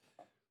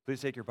Please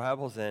take your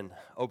Bibles and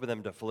open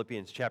them to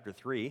Philippians chapter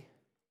 3.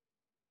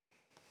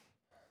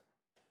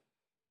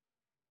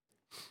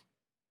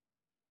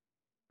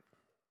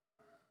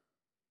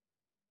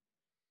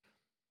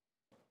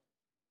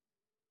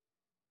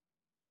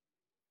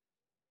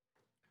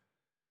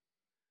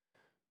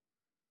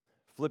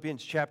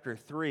 Philippians chapter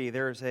 3,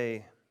 there's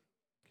a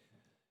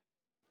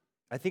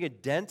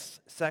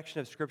dense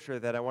section of Scripture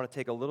that I want to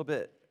take a little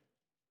bit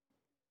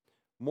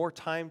more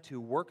time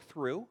to work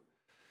through,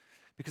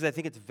 because I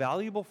think it's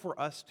valuable for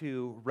us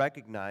to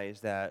recognize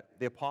that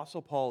the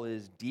Apostle Paul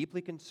is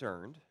deeply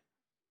concerned.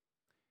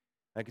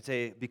 I could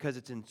say, because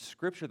it's in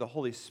Scripture, the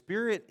Holy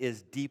Spirit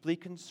is deeply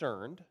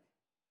concerned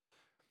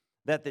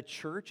that the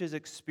church is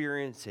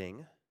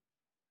experiencing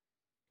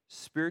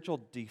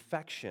spiritual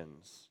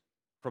defections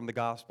from the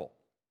gospel.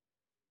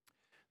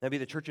 That'd be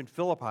the church in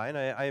Philippi, and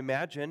I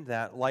imagine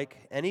that,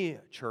 like any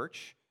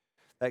church,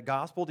 that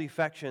gospel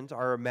defections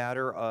are a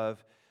matter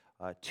of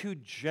two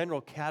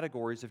general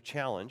categories of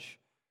challenge.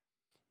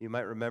 You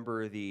might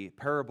remember the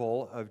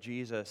parable of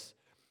Jesus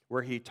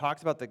where he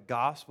talks about the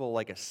gospel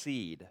like a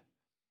seed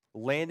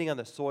landing on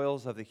the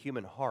soils of the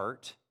human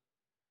heart.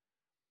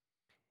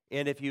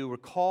 And if you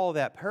recall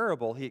that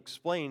parable, he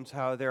explains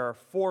how there are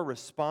four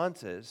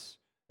responses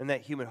in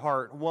that human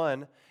heart.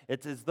 One,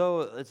 it's as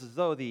though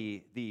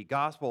the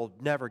gospel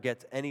never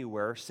gets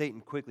anywhere.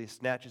 Satan quickly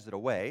snatches it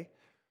away.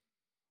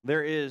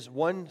 There is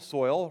one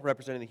soil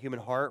representing the human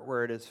heart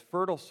where it is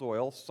fertile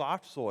soil,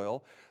 soft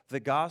soil. The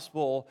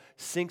gospel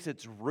sinks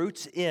its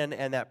roots in,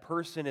 and that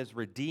person is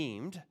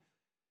redeemed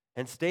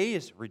and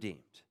stays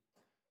redeemed.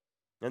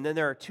 And then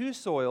there are two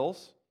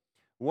soils.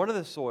 One of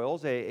the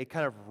soils, a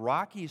kind of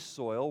rocky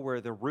soil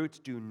where the roots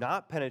do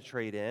not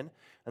penetrate in,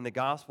 and the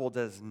gospel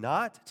does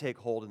not take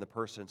hold in the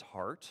person's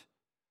heart.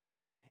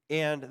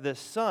 And the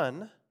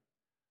sun,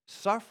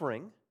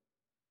 suffering,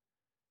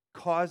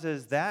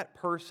 causes that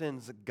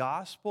person's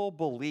gospel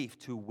belief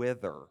to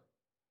wither.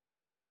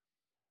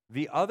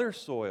 The other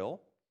soil,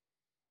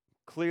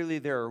 clearly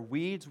there are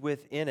weeds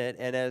within it,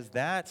 and as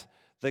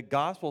the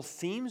gospel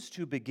seems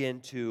to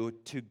begin to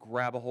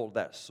grab a hold of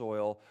that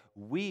soil,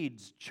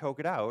 weeds choke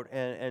it out,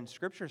 and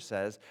Scripture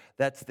says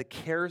that's the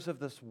cares of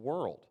this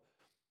world.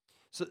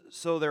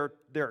 So there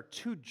are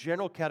two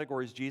general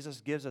categories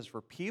Jesus gives us for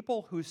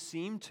people who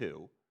seem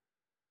to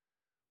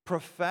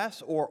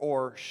profess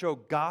or show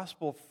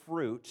gospel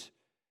fruit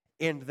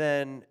and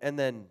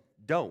then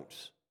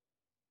don't.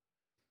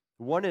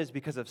 One is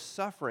because of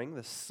suffering,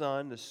 the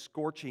sun, the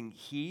scorching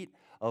heat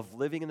of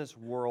living in this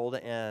world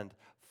and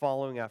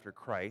following after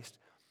Christ.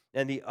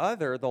 And the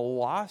other, the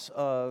loss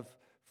of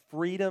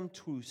freedom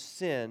to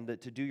sin,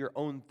 to do your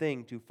own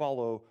thing, to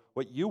follow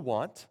what you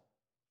want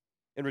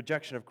in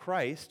rejection of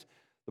Christ,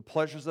 the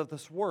pleasures of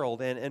this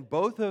world. And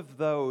both of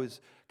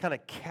those kind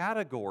of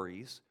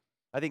categories,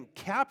 I think,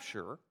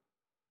 capture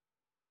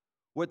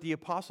what the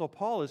Apostle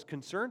Paul is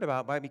concerned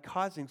about by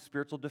causing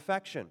spiritual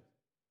defection.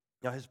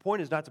 Now, his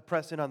point is not to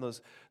press in on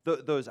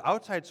those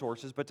outside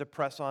sources, but to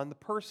press on the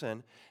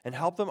person and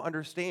help them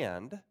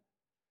understand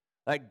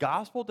that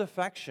gospel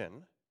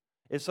defection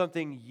is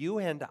something you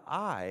and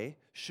I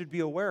should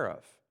be aware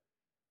of.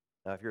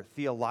 Now, if you're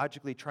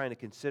theologically trying to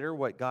consider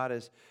what God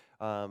is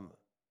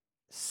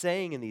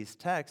saying in these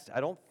texts, I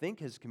don't think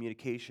his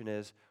communication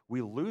is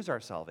we lose our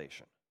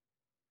salvation.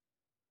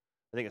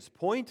 I think his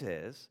point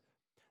is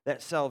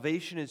that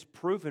salvation is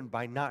proven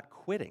by not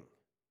quitting.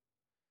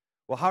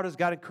 Well, how does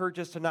God encourage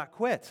us to not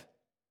quit?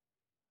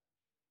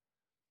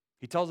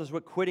 He tells us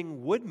what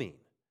quitting would mean.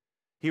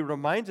 He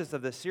reminds us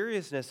of the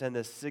seriousness and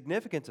the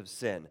significance of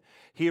sin.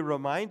 He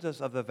reminds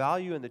us of the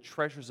value and the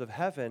treasures of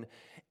heaven,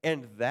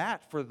 and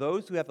that, for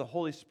those who have the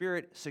Holy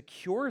Spirit,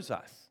 secures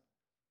us.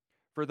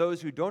 For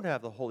those who don't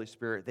have the Holy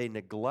Spirit, they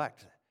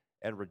neglect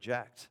and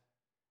reject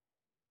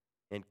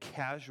and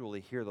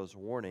casually hear those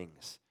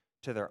warnings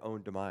to their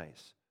own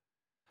demise.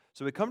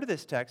 So we come to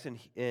this text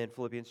in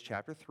Philippians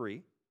chapter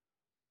 3.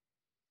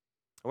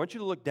 I want you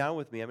to look down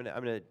with me. I'm going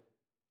to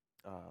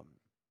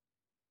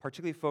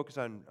particularly focus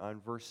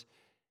on verse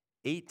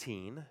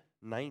 18,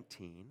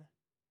 19,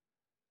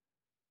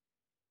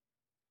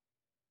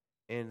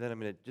 and then I'm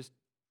going to just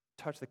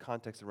touch the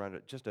context around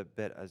it just a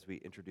bit as we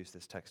introduce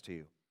this text to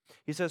you.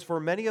 He says, "For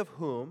many of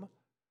whom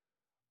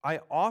I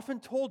often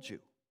told you,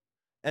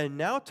 and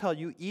now tell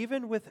you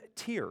even with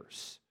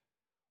tears,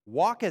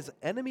 walk as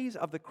enemies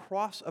of the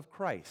cross of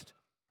Christ.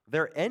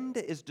 Their end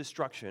is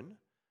destruction,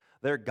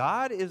 their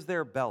God is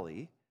their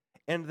belly,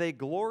 and they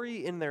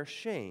glory in their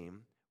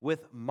shame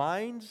with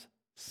minds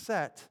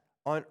set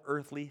on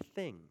earthly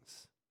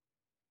things."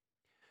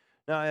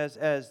 Now,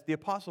 as the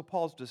Apostle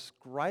Paul is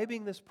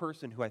describing this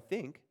person who I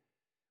think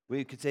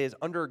we could say is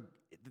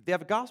they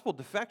have a gospel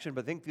defection,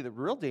 but I think the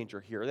real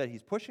danger here that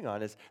he's pushing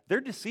on is they're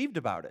deceived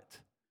about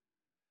it.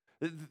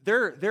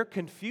 They're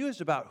confused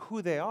about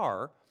who they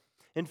are.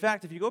 In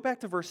fact, if you go back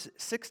to verse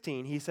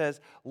 16, he says,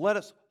 "Let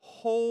us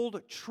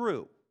hold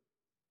true."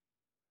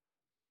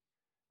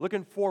 Look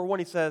in 4:1,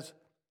 he says,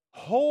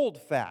 "Hold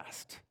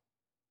fast."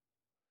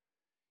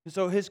 And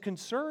so his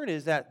concern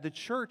is that the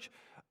church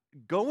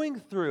going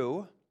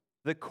through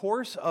the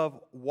course of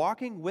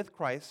walking with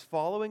Christ,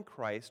 following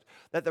Christ,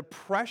 that the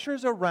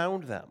pressures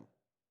around them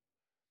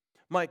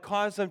might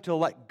cause them to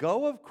let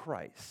go of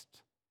Christ.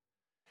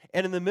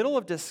 And in the middle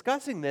of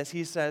discussing this,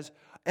 he says,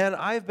 and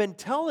I've been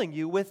telling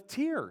you with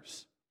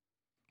tears.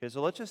 Okay,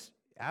 so let's just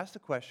ask the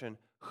question,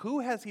 who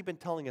has he been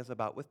telling us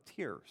about with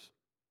tears?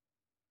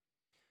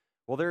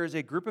 Well, there is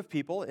a group of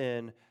people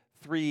in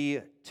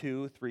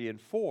 3:2, 3,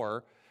 and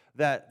 4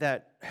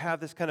 that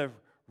have this kind of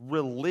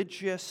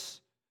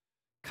religious,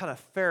 kind of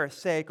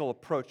pharisaical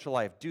approach to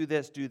life. Do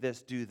this, do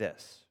this, do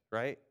this,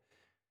 right?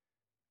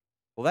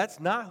 Well, that's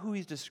not who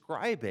he's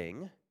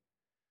describing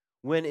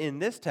when in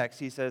this text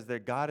he says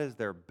that God is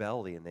their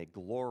belly and they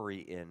glory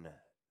in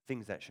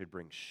things that should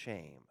bring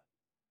shame.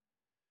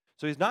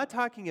 So he's not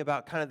talking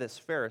about kind of this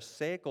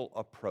pharisaical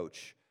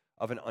approach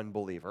of an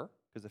unbeliever,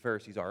 because the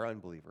Pharisees are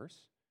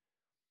unbelievers.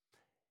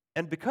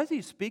 And because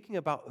he's speaking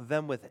about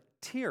them with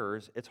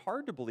tears, it's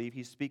hard to believe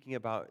he's speaking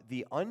about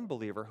the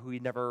unbeliever who he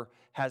never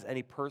has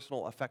any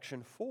personal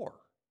affection for.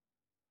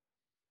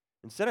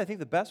 Instead, I think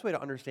the best way to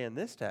understand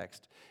this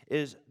text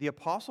is the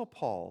Apostle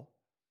Paul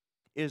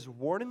is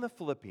warning the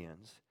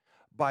Philippians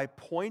by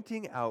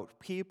pointing out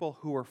people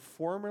who were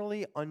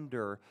formerly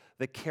under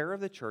the care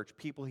of the church,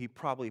 people he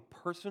probably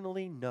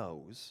personally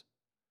knows.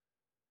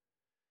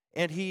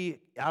 And he,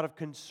 out of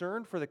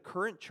concern for the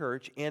current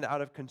church and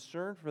out of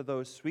concern for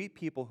those sweet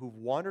people who've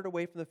wandered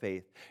away from the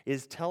faith,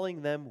 is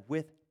telling them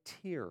with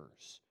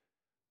tears,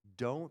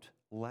 don't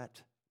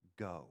let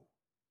go.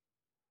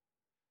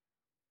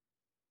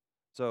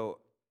 So,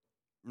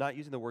 not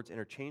using the words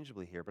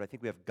interchangeably here, but I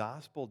think we have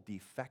gospel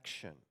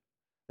defection.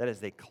 That is,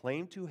 they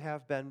claim to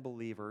have been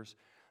believers.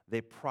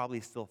 They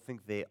probably still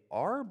think they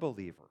are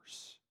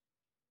believers.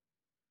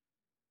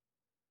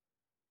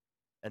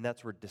 And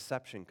that's where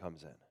deception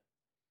comes in.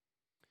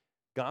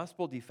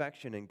 Gospel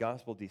defection and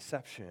gospel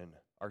deception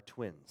are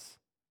twins,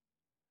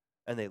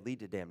 and they lead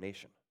to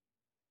damnation.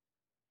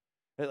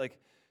 Like,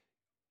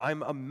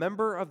 I'm a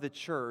member of the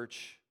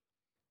church,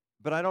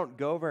 but I don't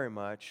go very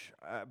much,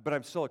 but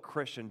I'm still a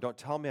Christian. Don't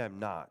tell me I'm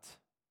not.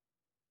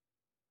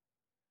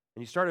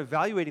 And you start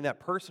evaluating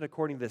that person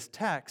according to this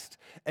text,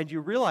 and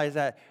you realize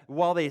that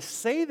while they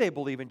say they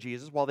believe in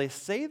Jesus, while they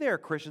say they're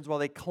Christians, while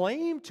they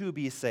claim to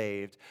be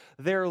saved,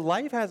 their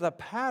life has a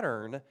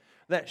pattern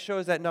that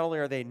shows that not only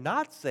are they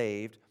not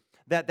saved,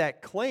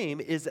 that claim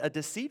is a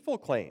deceitful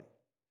claim.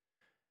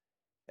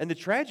 And the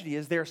tragedy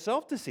is they're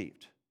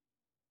self-deceived.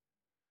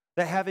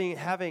 That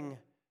having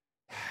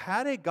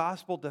had a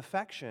gospel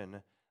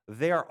defection,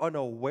 they are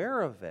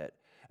unaware of it.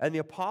 And the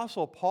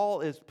Apostle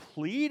Paul is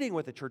pleading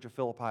with the church of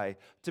Philippi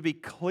to be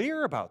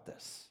clear about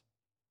this.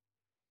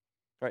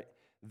 Right?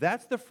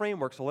 That's the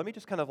framework. So let me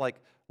just kind of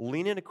like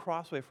lean into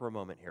Crossway for a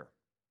moment here.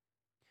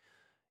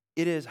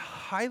 It is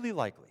highly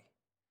likely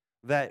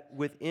that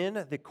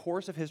within the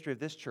course of history of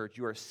this church,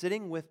 you are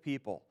sitting with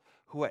people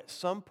who at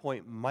some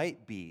point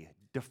might be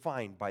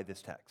defined by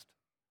this text.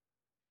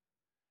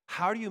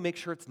 How do you make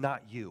sure it's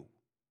not you?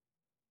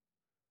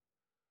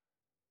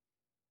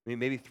 I mean,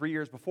 maybe 3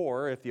 years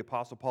before, if the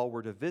Apostle Paul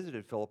were to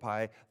visit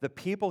Philippi, the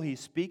people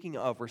he's speaking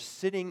of were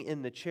sitting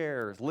in the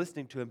chairs,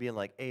 listening to him, being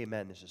like,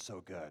 amen, this is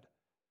so good.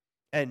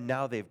 And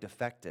now they've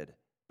defected,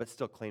 but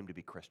still claim to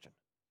be Christian.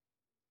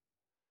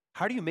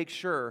 How do you make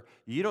sure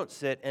you don't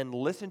sit and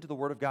listen to the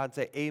Word of God and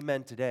say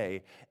amen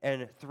today,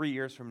 and 3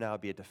 years from now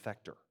be a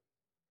defector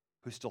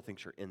who still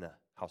thinks you're in the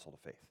household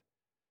of faith?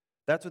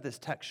 That's what this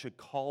text should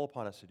call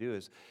upon us to do,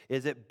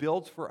 is it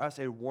builds for us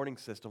a warning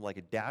system like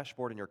a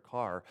dashboard in your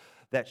car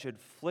that should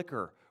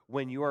flicker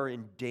when you are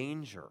in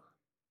danger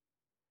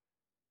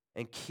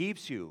and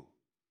keeps you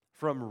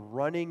from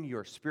running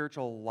your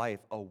spiritual life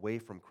away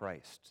from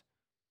Christ.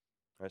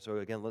 All right, so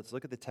again, let's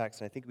look at the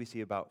text, and I think we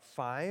see about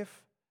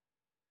 5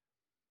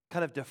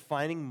 kind of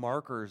defining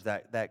markers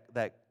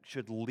that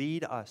should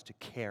lead us to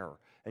care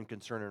and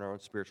concern in our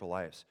own spiritual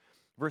lives.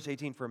 Verse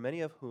 18, for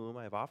many of whom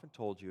I have often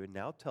told you and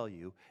now tell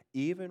you,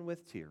 even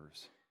with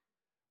tears,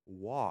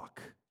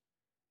 walk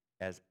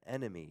as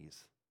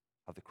enemies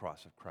of the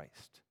cross of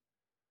Christ.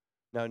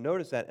 Now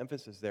notice that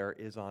emphasis there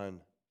is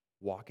on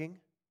walking.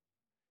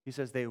 He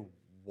says they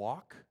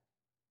walk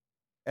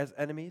as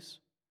enemies.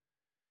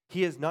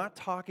 He is not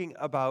talking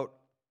about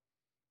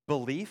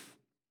belief,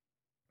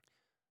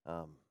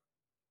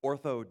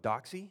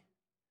 orthodoxy.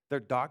 Their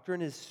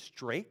doctrine is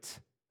straight.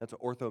 That's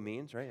what ortho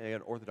means, right?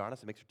 An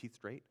orthodontist, it makes your teeth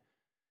straight.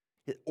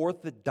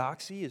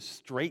 Orthodoxy is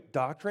straight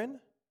doctrine.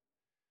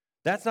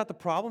 That's not the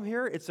problem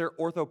here. It's their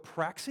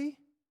orthopraxy.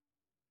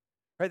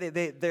 Right?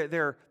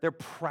 Their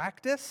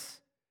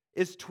practice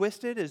is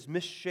twisted, is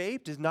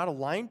misshaped, is not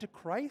aligned to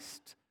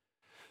Christ.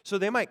 So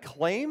they might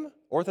claim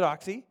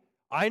orthodoxy.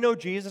 I know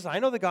Jesus. I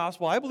know the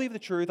gospel. I believe the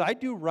truth. I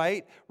do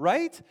right.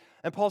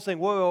 And Paul's saying,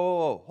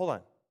 whoa, hold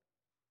on.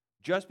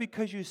 Just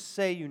because you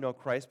say you know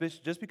Christ,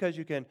 just because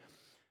you can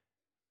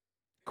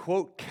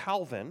quote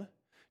Calvin,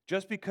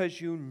 just because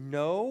you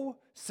know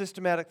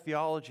systematic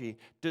theology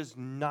does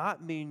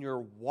not mean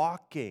you're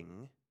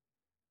walking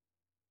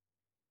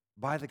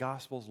by the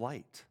gospel's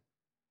light.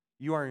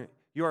 You are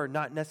you are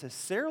not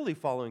necessarily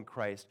following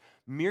Christ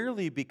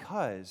merely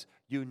because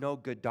you know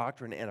good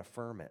doctrine and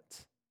affirm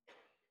it.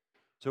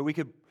 So we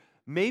could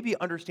maybe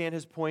understand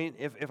his point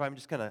if I'm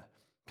just going to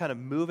kind of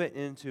move it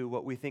into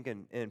what we think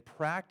in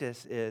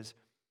practice is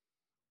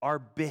our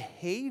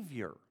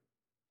behavior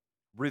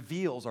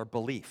reveals our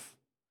belief.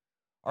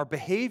 Our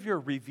behavior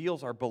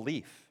reveals our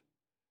belief.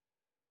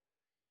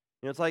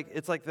 You know,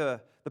 it's like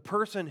the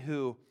person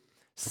who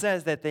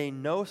says that they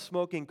know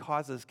smoking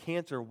causes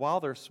cancer while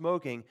they're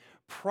smoking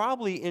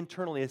probably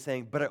internally is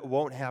saying, but it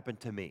won't happen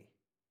to me.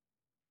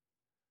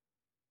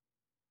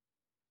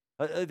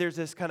 There's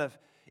this kind of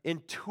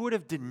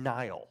intuitive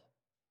denial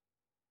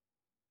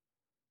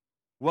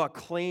while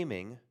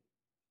claiming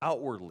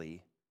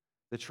outwardly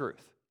the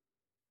truth.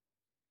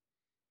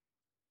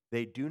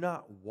 They do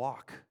not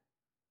walk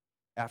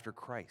after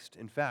Christ.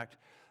 In fact,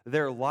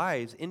 their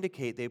lives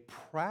indicate they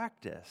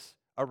practice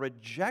a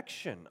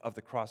rejection of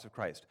the cross of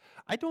Christ.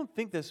 I don't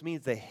think this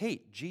means they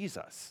hate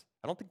Jesus.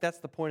 I don't think that's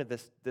the point of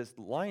this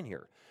line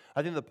here.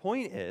 I think the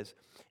point is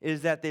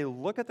that they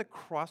look at the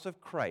cross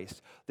of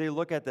Christ, they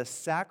look at the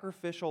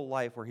sacrificial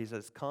life where he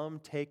says, come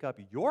take up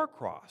your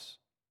cross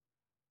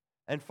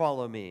and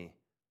follow me,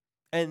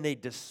 and they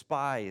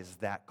despise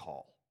that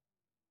call.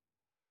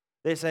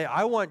 They say,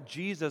 I want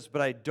Jesus,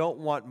 but I don't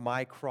want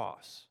my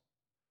cross.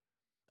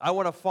 I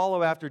want to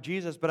follow after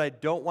Jesus, but I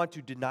don't want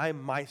to deny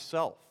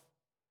myself.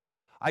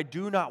 I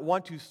do not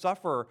want to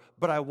suffer,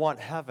 but I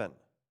want heaven.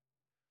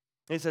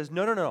 And he says,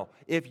 no.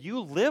 If you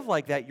live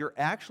like that, you're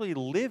actually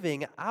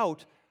living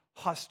out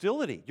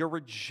hostility. You're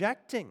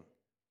rejecting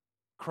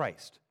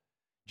Christ.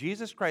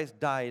 Jesus Christ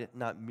died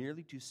not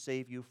merely to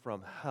save you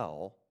from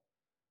hell,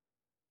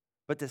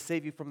 but to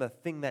save you from the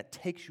thing that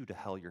takes you to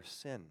hell, your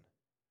sin.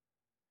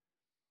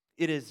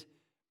 It is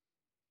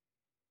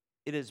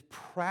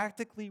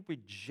practically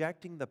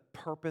rejecting the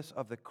purpose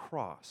of the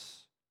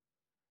cross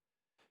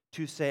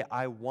to say,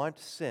 I want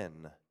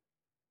sin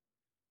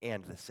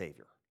and the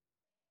Savior.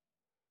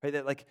 Right?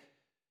 That, like,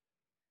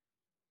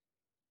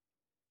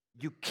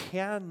 you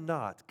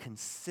cannot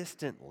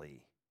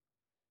consistently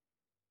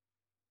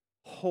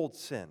hold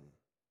sin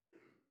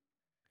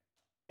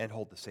and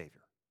hold the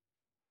Savior.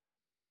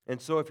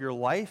 And so if your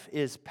life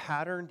is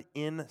patterned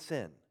in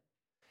sin,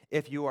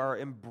 if you are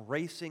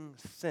embracing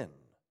sin,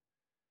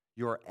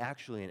 you are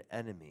actually an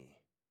enemy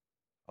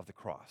of the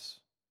cross.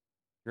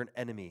 You're an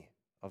enemy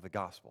of the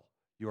gospel.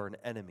 You are an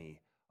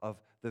enemy of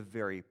the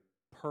very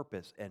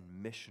purpose and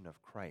mission of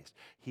Christ.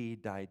 He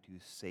died to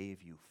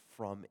save you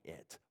from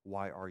it.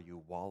 Why are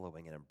you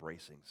wallowing and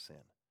embracing sin?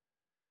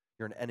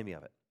 You're an enemy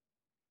of it.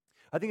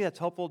 I think that's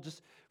helpful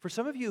just for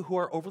some of you who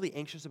are overly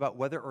anxious about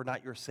whether or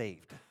not you're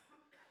saved.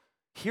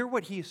 Hear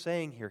what he's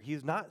saying here.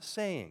 He's not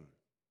saying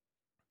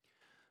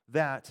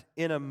that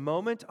in a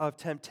moment of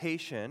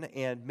temptation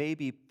and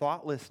maybe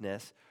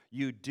thoughtlessness,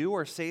 you do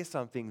or say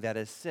something that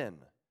is sin.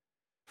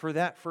 For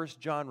that, 1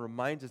 John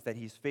reminds us that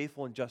he's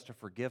faithful and just to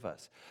forgive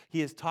us.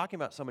 He is talking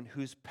about someone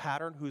whose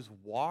pattern, whose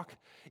walk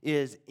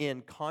is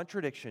in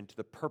contradiction to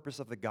the purpose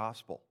of the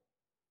gospel.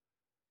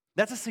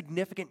 That's a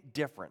significant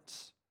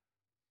difference.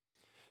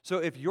 So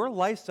if your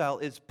lifestyle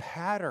is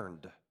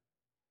patterned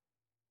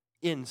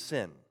in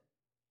sin,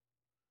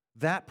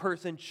 that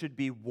person should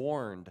be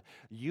warned.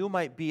 You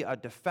might be a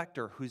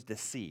defector who's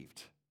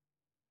deceived.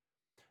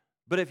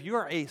 But if you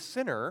are a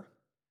sinner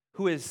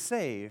who is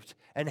saved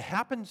and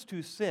happens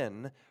to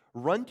sin,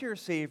 run to your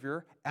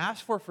Savior,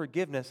 ask for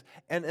forgiveness,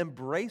 and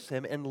embrace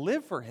him and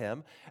live for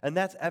him, and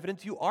that's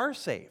evidence you are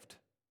saved.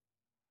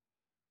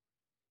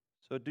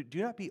 So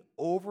do not be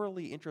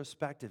overly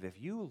introspective. If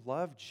you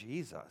love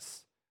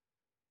Jesus,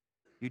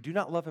 you do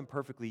not love him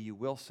perfectly, you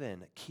will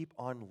sin. Keep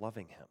on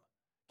loving him.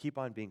 Keep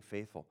on being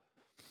faithful.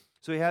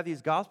 So you have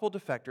these gospel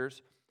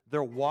defectors,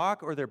 their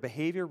walk or their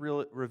behavior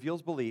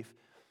reveals belief,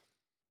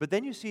 but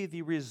then you see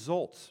the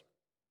results.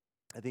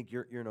 I think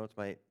your notes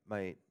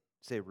might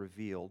say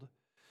revealed,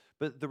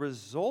 but the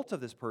result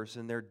of this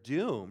person, they're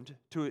doomed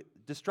to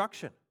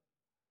destruction.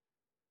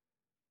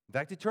 In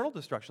fact, eternal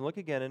destruction. Look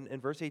again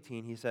in verse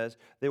 18, he says,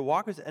 they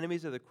walk as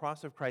enemies of the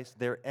cross of Christ,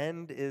 their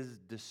end is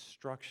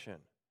destruction.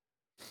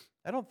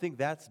 I don't think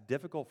that's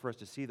difficult for us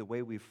to see the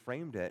way we've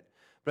framed it,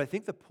 but I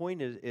think the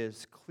point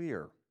is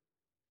clear.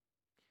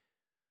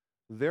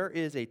 There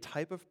is a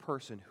type of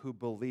person who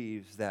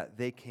believes that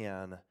they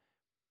can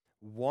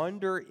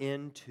wander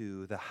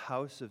into the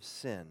house of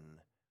sin,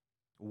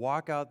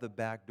 walk out the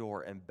back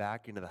door, and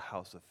back into the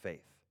house of faith.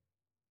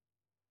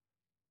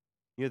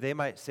 You know, they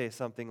might say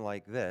something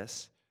like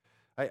this,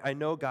 I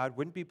know God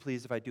wouldn't be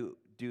pleased if I do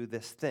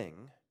this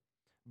thing,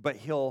 but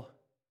he'll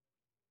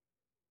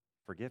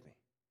forgive me.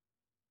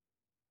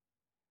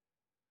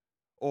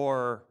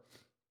 Or,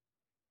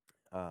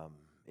 I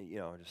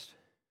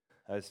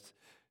was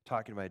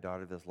talking to my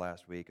daughter this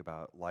last week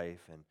about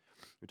life, and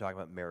we're talking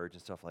about marriage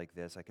and stuff like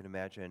this. I can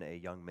imagine a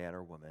young man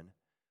or woman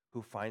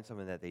who finds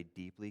someone that they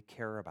deeply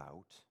care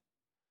about,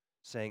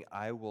 saying,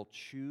 I will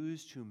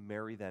choose to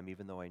marry them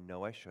even though I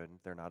know I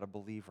shouldn't. They're not a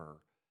believer,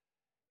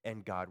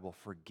 and God will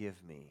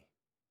forgive me.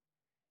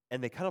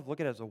 And they kind of look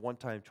at it as a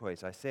one-time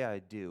choice. I say I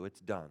do,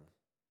 it's done.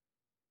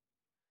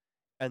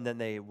 and then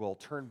they will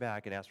turn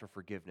back and ask for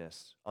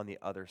forgiveness on the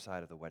other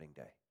side of the wedding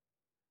day.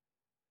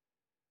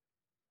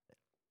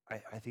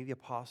 I think the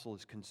apostle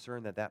is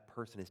concerned that that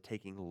person is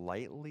taking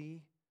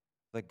lightly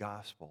the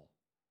gospel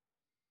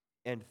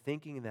and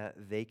thinking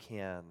that they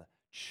can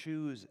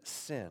choose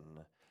sin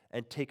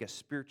and take a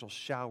spiritual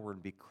shower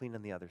and be clean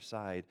on the other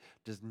side,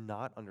 does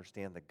not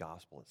understand the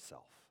gospel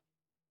itself.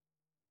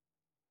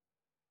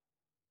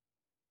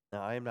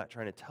 Now, I am not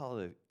trying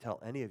to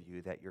tell any of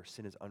you that your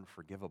sin is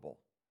unforgivable.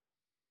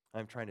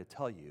 I'm trying to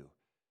tell you,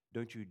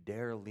 don't you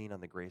dare lean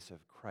on the grace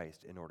of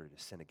Christ in order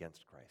to sin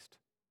against Christ.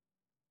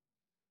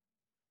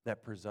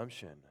 That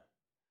presumption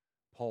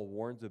Paul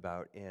warns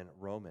about in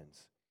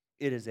Romans,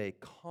 it is a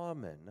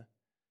common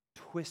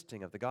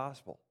twisting of the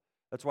gospel.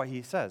 That's why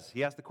he says,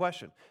 he asked the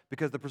question,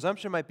 because the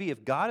presumption might be,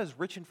 if God is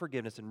rich in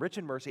forgiveness and rich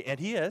in mercy, and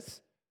he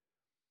is,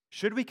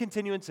 should we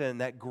continue in sin,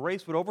 that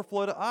grace would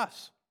overflow to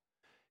us?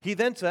 He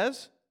then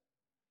says,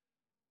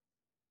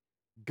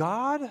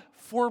 God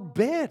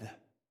forbid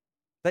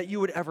that you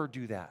would ever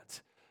do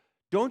that.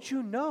 Don't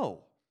you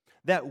know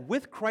that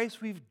with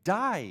Christ we've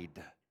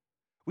died?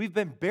 We've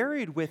been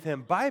buried with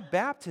him by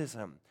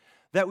baptism,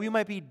 that we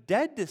might be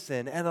dead to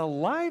sin and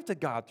alive to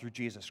God through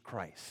Jesus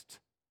Christ.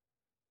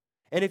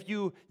 And if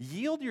you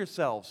yield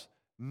yourselves,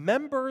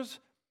 members,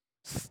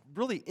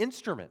 really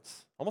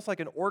instruments, almost like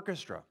an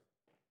orchestra,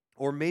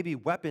 or maybe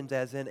weapons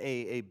as in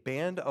a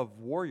band of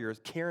warriors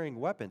carrying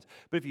weapons,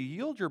 but if you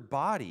yield your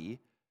body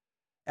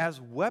as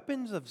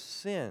weapons of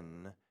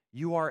sin,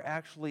 you are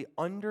actually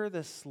under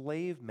the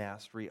slave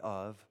mastery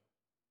of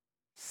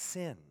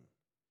sin.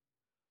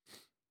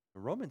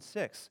 Romans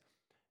 6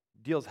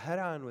 deals head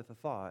on with the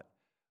thought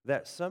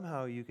that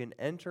somehow you can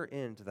enter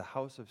into the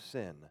house of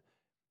sin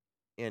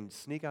and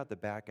sneak out the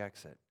back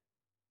exit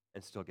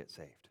and still get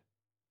saved.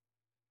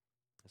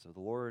 So the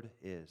Lord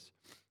is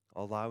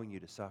allowing you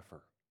to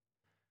suffer.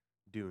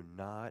 Do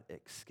not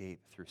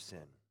escape through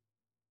sin.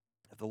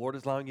 If the Lord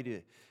is allowing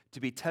you to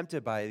be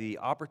tempted by the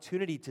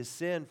opportunity to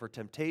sin for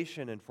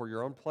temptation and for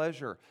your own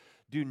pleasure,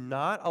 do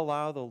not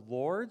allow the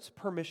Lord's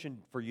permission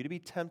for you to be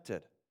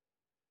tempted.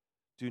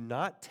 Do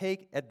not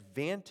take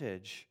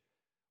advantage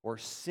or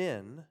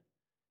sin.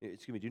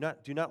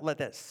 Do not let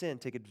that sin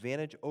take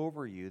advantage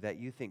over you that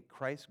you think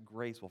Christ's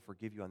grace will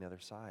forgive you on the other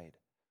side.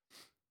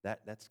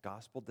 That's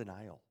gospel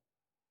denial.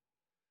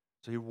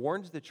 So he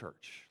warns the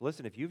church,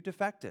 listen, if you've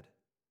defected,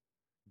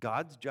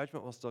 God's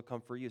judgment will still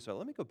come for you. So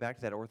let me go back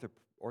to that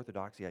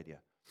orthodoxy idea.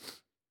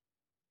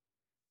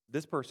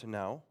 This person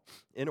now,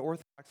 in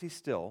orthodoxy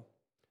still,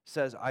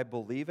 says, I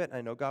believe it, and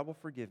I know God will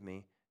forgive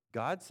me.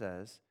 God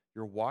says,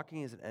 you're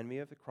walking as an enemy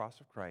of the cross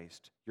of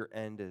Christ. Your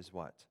end is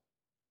what?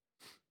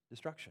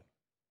 Destruction.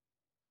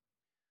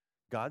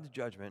 God's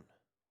judgment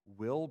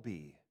will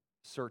be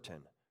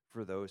certain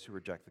for those who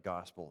reject the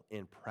gospel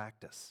in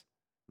practice,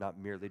 not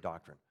merely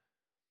doctrine.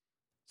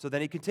 So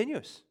then he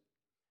continues.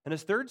 In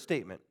his third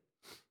statement,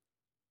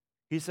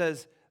 he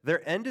says,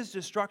 their end is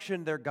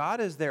destruction, their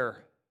God is their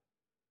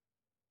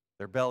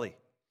belly.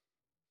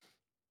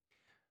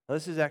 Now,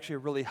 this is actually a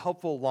really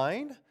helpful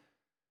line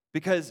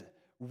because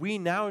we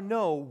now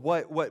know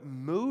what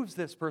moves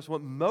this person,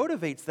 what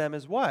motivates them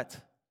is what?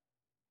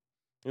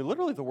 I mean,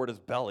 literally the word is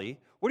belly.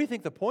 What do you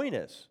think the point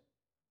is?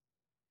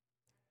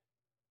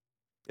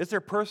 It's their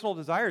personal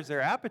desires,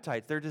 their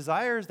appetites, their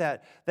desires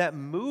that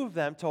move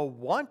them to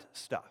want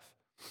stuff.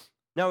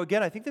 Now,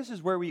 again, I think this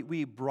is where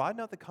we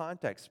broaden out the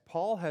context.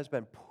 Paul has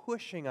been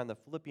pushing on the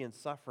Philippians'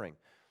 suffering.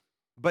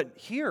 But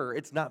here,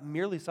 it's not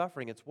merely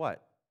suffering, it's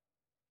what?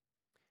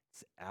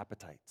 It's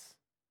appetites.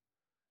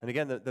 And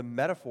again, the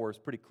metaphor is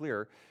pretty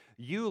clear.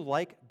 You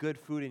like good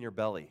food in your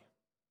belly.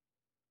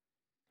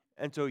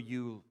 And so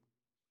you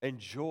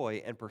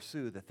enjoy and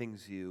pursue the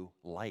things you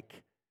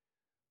like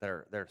that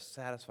are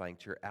satisfying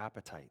to your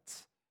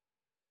appetites.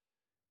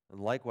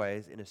 And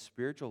likewise, in a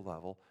spiritual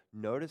level,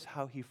 notice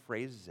how he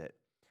phrases it.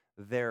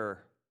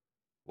 Their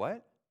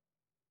what?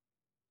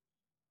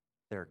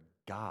 Their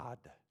God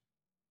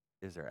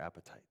is their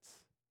appetites.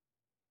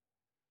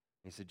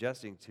 He's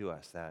suggesting to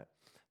us that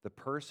the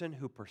person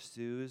who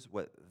pursues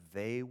what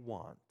they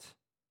want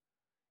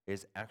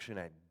is actually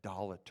an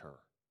idolater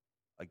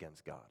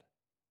against God.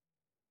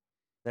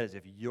 That is,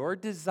 if your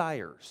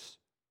desires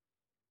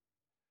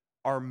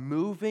are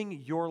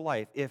moving your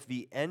life, if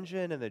the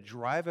engine and the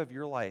drive of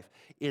your life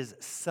is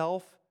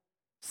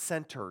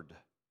self-centered,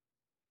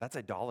 that's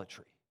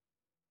idolatry.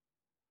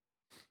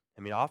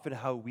 I mean, often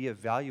how we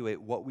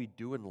evaluate what we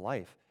do in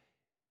life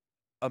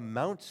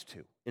amounts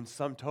to, in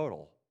sum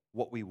total,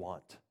 what we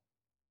want.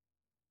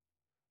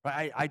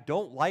 I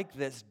don't like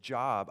this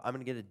job, I'm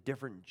going to get a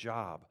different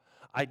job.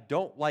 I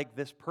don't like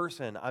this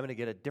person, I'm going to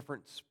get a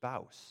different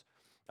spouse.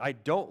 I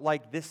don't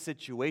like this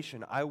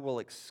situation, I will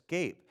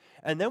escape.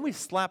 And then we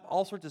slap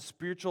all sorts of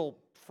spiritual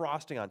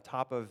frosting on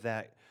top of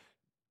that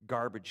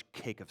garbage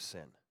cake of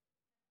sin.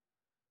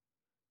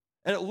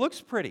 And it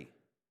looks pretty.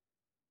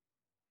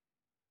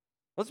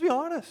 Let's be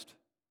honest.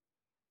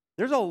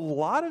 There's a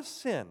lot of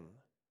sin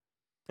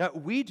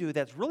that we do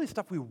that's really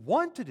stuff we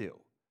want to do.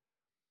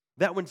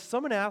 That when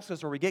someone asks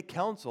us or we get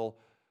counsel,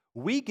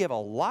 We give a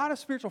lot of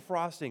spiritual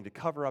frosting to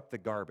cover up the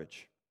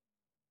garbage.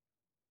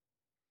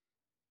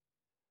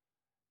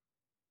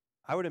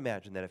 I would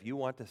imagine that if you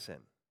want to sin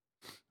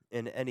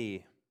in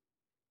any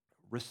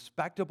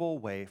respectable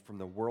way from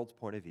the world's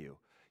point of view,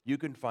 you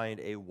can find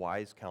a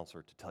wise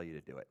counselor to tell you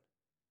to do it.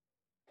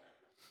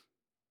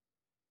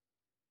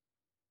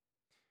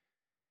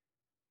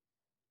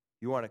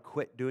 You want to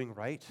quit doing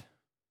right?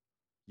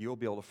 You'll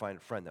be able to find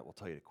a friend that will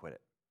tell you to quit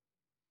it.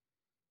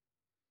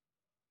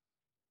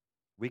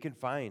 We can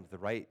find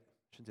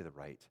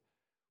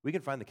we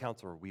can find the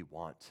counselor we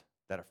want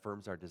that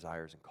affirms our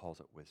desires and calls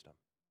it wisdom.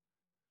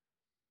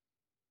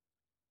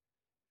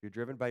 If you're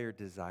driven by your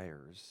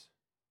desires,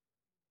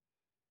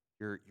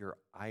 your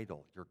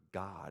idol, your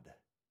God,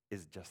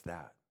 is just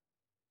that.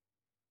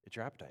 It's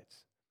your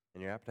appetites,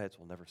 and your appetites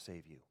will never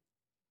save you.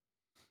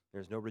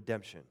 There's no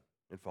redemption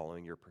in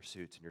following your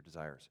pursuits and your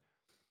desires.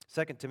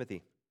 2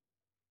 Timothy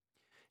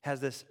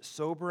has this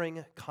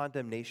sobering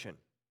condemnation.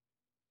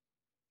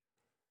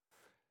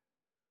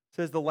 It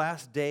says the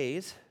last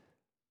days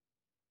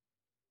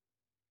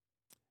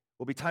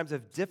will be times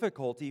of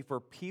difficulty, for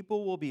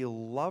people will be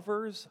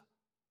lovers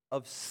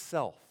of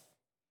self,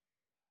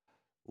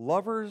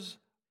 lovers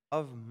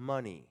of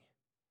money,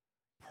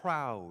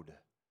 proud,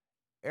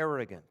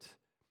 arrogant,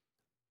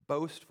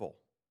 boastful,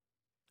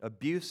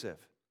 abusive,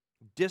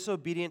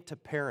 disobedient to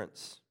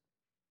parents.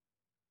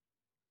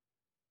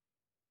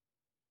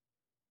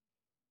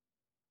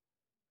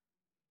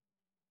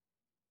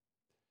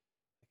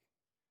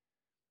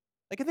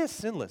 Like, in this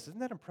sin list, isn't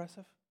that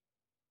impressive?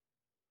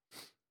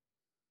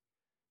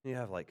 You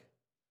have like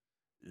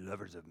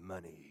lovers of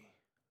money,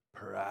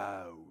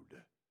 proud,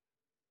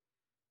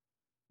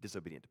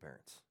 disobedient to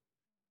parents.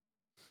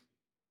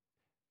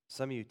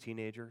 Some of you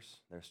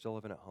teenagers that are still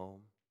living at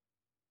home,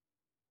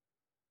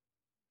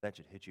 that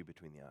should hit you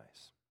between the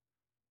eyes.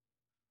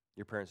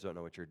 Your parents don't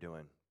know what you're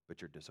doing,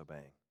 but you're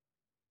disobeying.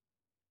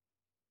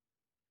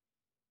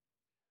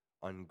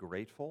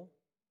 Ungrateful,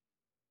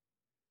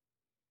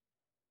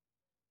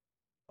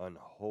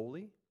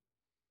 unholy,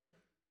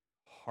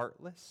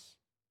 heartless,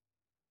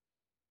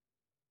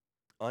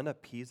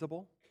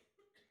 unappeasable.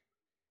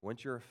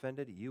 Once you're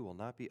offended, you will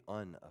not be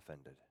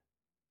unoffended.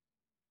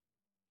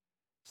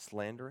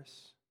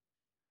 Slanderous,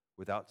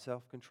 without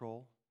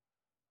self-control,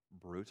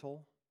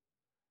 brutal,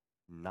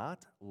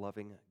 not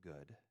loving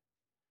good,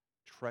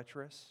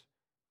 treacherous,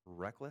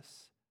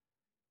 reckless,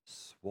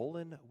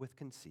 swollen with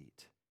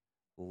conceit,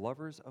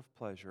 lovers of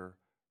pleasure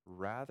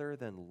rather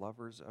than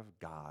lovers of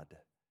God,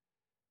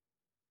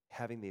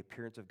 having the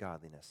appearance of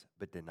godliness,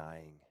 but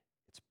denying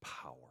its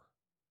power.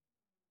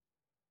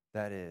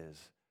 That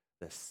is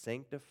the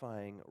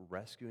sanctifying,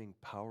 rescuing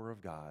power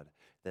of God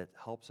that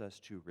helps us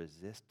to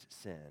resist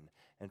sin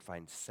and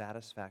find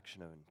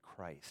satisfaction in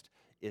Christ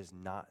is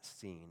not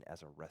seen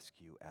as a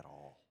rescue at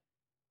all.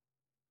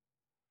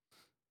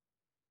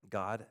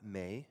 God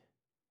may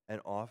and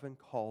often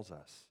calls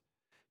us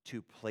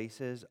to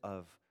places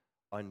of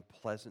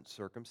unpleasant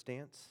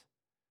circumstance,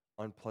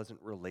 unpleasant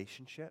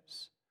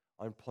relationships,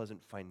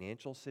 unpleasant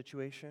financial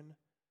situation.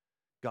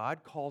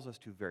 God calls us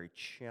to very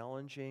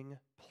challenging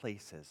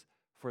places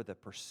for the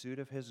pursuit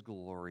of His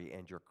glory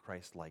and your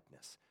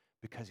Christ-likeness,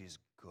 because He's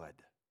good.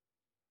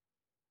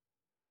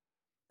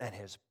 And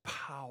His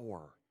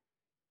power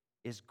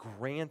is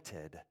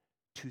granted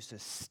to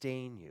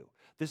sustain you.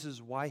 This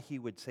is why He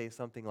would say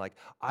something like,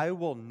 I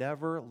will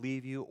never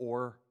leave you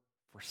or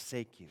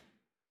forsake you.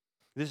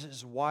 This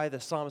is why the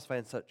psalmist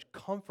finds such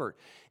comfort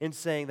in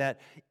saying that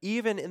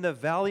even in the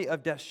valley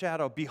of death's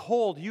shadow,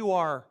 behold, you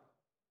are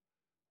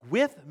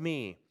with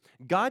me.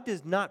 God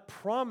does not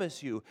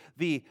promise you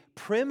the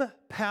prim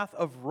path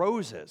of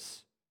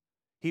roses.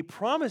 He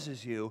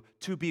promises you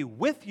to be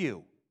with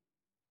you.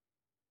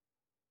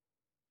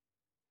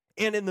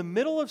 And in the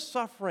middle of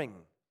suffering,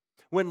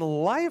 when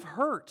life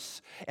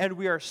hurts and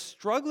we are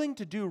struggling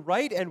to do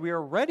right and we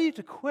are ready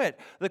to quit,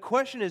 the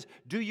question is,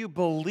 do you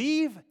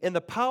believe in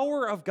the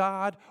power of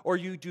God, or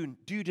do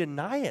you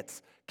deny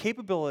its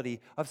capability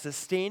of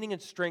sustaining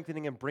and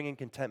strengthening and bringing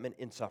contentment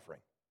in suffering?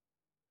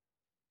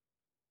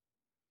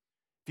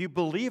 If you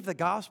believe the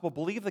gospel,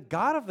 believe the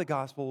God of the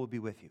gospel will be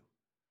with you.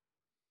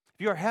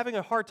 If you are having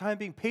a hard time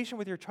being patient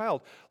with your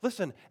child,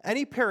 listen,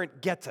 any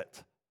parent gets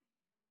it.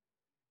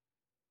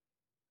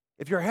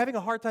 If you're having a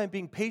hard time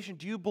being patient,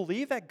 do you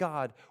believe that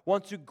God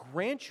wants to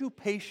grant you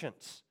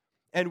patience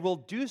and will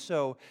do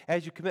so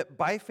as you commit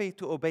by faith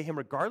to obey Him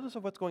regardless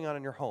of what's going on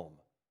in your home?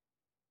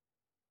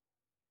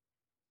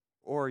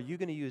 Or are you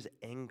going to use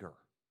anger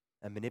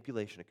and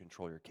manipulation to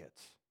control your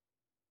kids?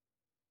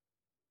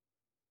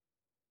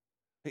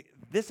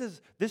 This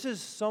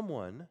is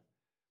someone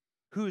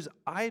whose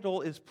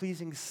idol is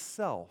pleasing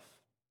self.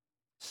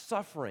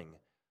 Suffering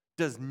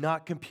does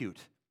not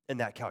compute in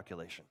that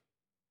calculation.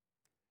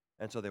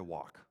 And so they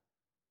walk.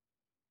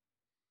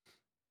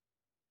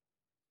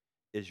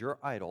 Is your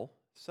idol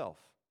self?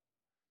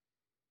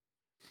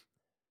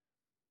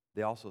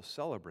 They also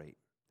celebrate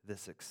the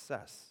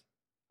success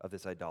of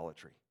this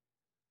idolatry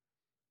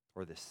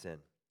or this sin.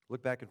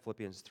 Look back in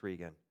Philippians 3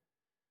 again.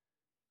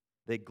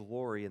 They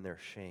glory in their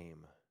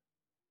shame.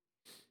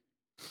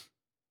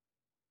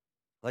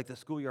 Like the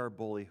schoolyard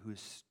bully who's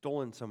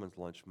stolen someone's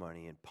lunch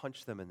money and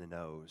punched them in the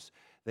nose,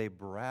 they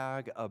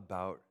brag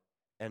about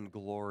and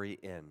glory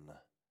in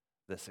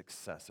the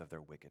success of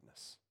their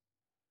wickedness.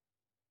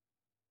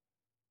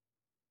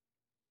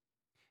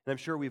 And I'm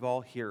sure we've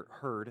all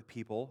heard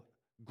people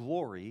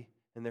glory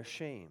in their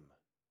shame.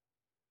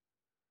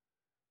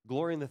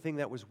 Glory in the thing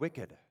that was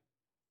wicked. Have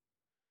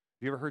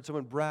you ever heard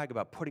someone brag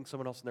about putting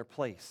someone else in their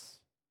place?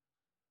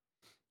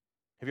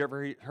 Have you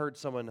ever heard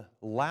someone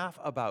laugh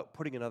about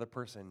putting another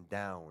person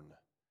down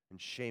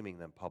and shaming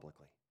them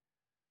publicly?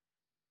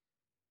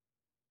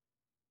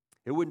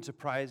 It wouldn't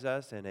surprise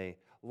us in a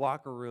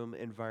locker room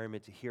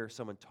environment to hear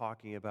someone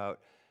talking about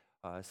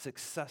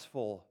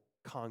successful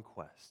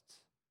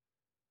conquests.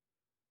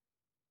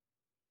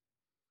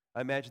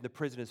 I imagine the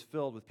prison is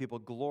filled with people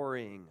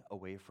glorying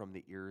away from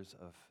the ears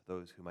of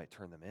those who might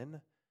turn them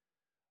in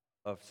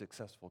of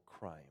successful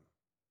crime.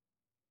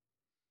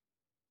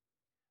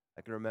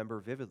 I can remember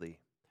vividly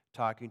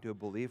talking to a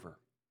believer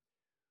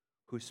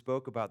who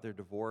spoke about their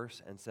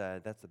divorce and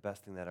said, "That's the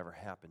best thing that ever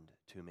happened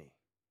to me."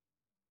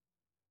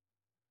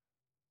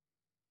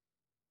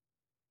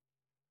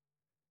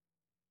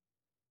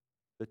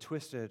 The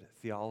twisted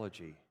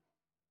theology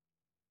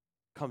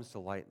comes to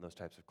light in those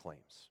types of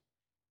claims.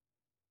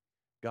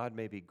 God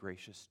may be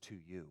gracious to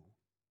you.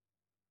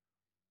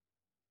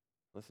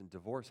 Listen,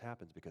 divorce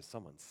happens because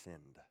someone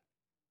sinned.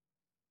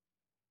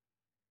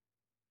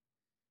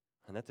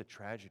 And that's a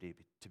tragedy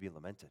to be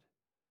lamented.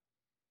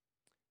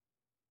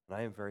 And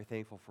I am very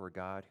thankful for a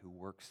God who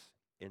works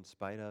in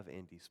spite of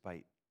and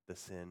despite the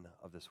sin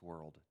of this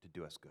world to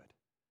do us good.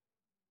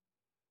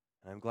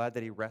 And I'm glad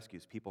that He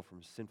rescues people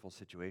from sinful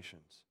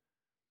situations.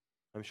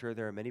 I'm sure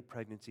there are many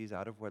pregnancies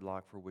out of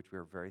wedlock for which we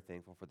are very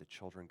thankful for the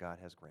children God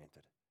has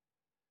granted.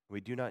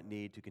 We do not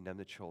need to condemn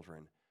the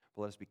children,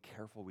 but let us be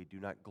careful we do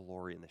not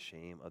glory in the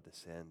shame of the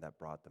sin that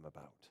brought them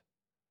about.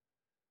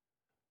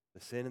 The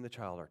sin and the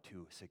child are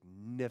two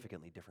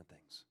significantly different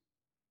things.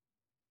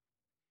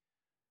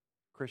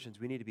 Christians,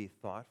 we need to be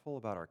thoughtful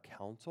about our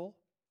counsel,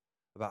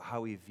 about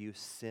how we view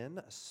sin,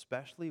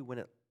 especially when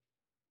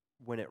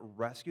it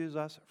rescues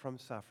us from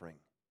suffering,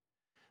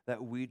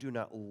 that we do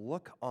not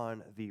look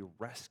on the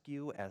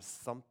rescue as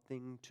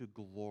something to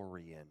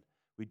glory in.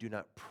 We do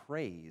not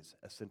praise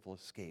a sinful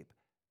escape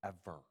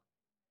ever.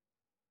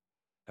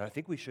 And I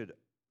think we should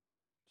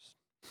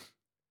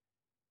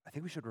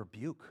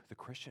rebuke the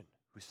Christian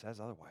who says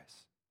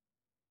otherwise.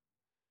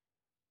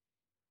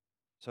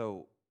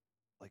 So,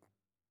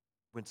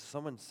 when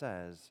someone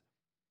says,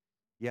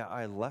 "Yeah,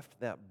 I left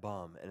that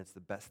bum and it's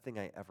the best thing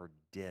I ever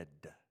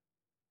did,"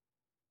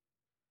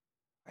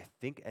 I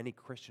think any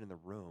Christian in the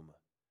room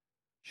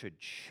should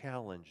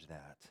challenge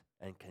that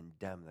and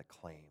condemn the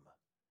claim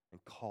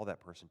and call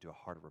that person to a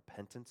heart of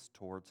repentance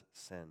towards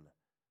sin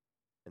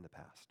in the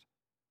past.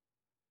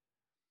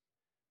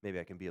 Maybe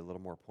I can be a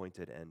little more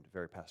pointed and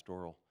very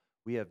pastoral.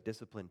 We have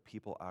disciplined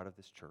people out of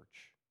this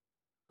church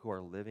who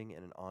are living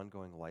in an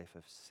ongoing life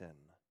of sin.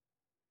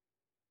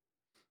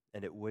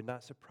 And it would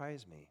not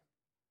surprise me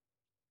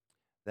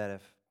that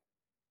if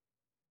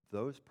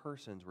those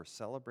persons were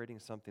celebrating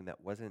something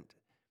that wasn't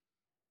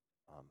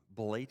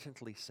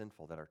blatantly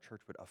sinful, that our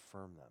church would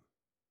affirm them.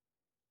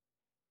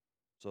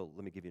 So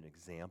let me give you an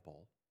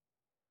example.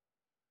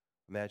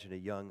 Imagine a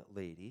young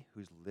lady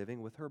who's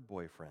living with her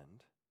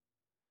boyfriend,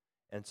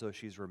 and so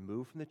she's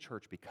removed from the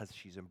church because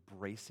she's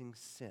embracing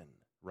sin,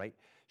 right?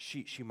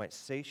 She might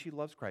say she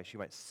loves Christ. She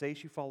might say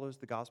she follows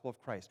the gospel of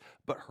Christ,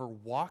 but her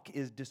walk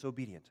is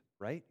disobedient,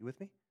 right? You with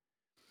me?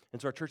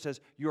 And so our church says,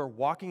 you are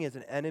walking as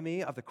an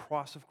enemy of the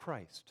cross of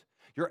Christ.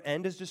 Your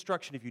end is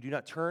destruction if you do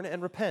not turn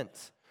and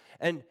repent.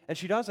 And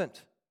she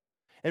doesn't.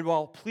 And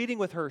while pleading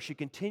with her, she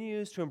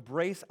continues to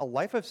embrace a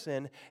life of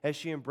sin as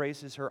she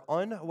embraces her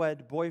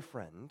unwed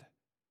boyfriend.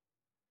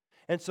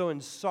 And so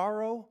in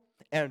sorrow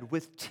and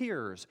with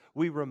tears,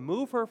 we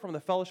remove her from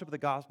the fellowship of the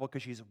gospel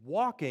because she's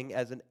walking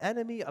as an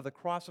enemy of the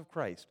cross of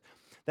Christ.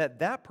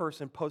 That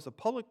person posts a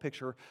public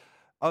picture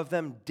of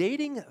them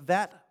dating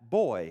that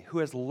boy who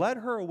has led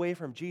her away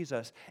from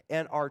Jesus,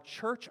 and our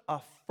church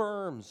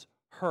affirms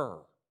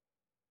her.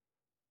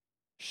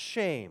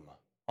 Shame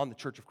on the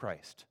Church of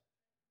Christ.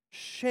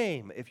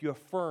 Shame if you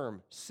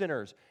affirm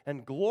sinners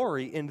and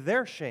glory in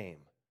their shame.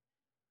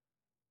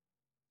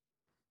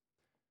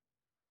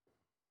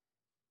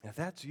 If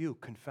that's you,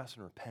 confess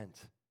and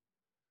repent.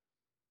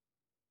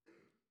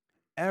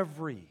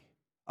 Every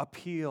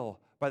appeal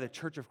by the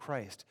Church of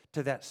Christ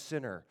to that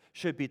sinner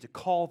should be to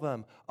call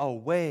them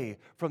away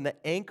from the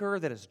anchor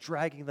that is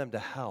dragging them to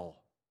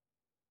hell.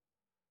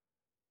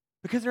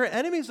 Because they're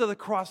enemies of the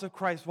cross of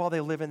Christ while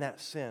they live in that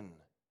sin.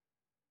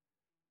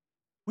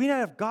 We now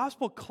have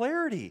gospel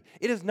clarity.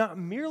 It is not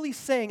merely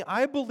saying,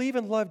 I believe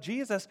and love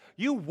Jesus.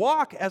 You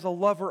walk as a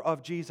lover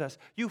of Jesus.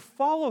 You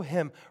follow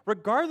him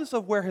regardless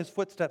of where his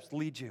footsteps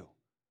lead you.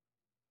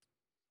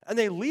 And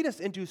they lead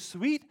us into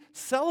sweet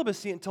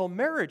celibacy until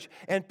marriage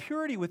and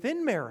purity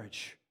within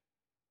marriage.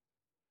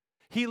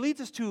 He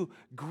leads us to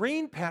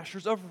green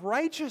pastures of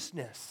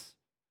righteousness.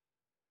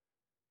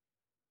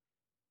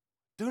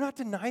 Do not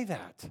deny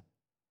that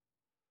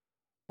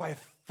by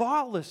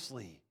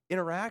thoughtlessly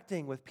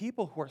interacting with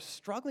people who are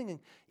struggling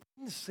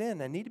in sin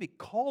and need to be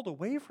called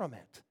away from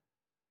it.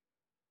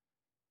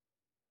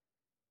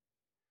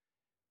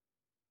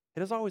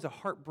 It is always a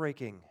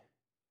heartbreaking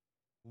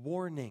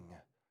warning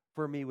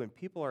for me when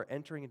people are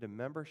entering into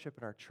membership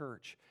in our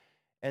church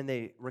and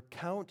they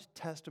recount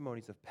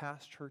testimonies of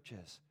past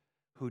churches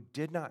who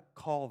did not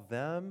call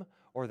them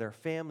or their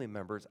family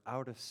members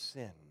out of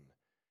sin.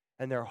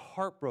 And they're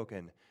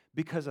heartbroken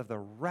because of the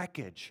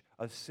wreckage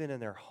of sin in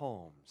their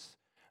homes.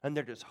 And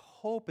they're just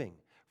hoping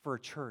for a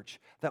church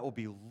that will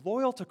be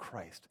loyal to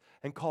Christ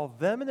and call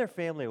them and their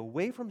family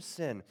away from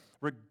sin,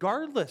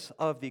 regardless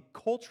of the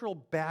cultural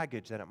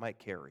baggage that it might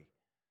carry.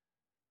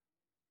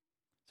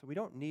 So we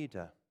don't need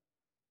to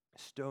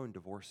stone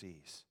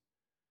divorcees.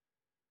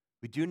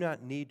 We do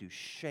not need to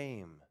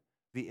shame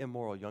the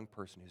immoral young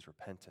person who's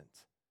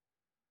repentant.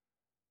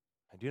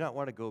 I do not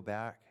want to go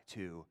back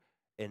to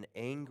an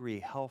angry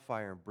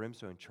hellfire and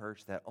brimstone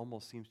church that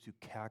almost seems to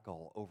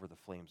cackle over the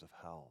flames of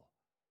hell.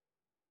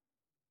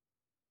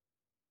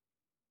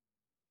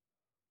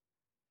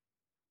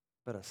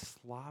 But a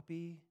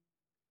sloppy,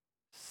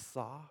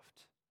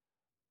 soft,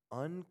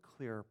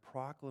 unclear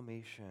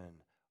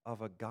proclamation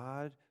of a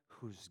God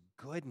whose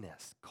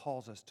goodness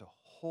calls us to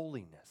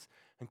holiness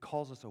and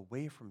calls us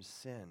away from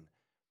sin,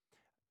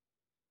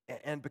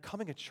 and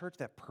becoming a church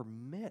that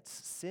permits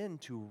sin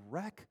to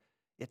wreck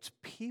its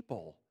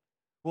people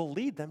will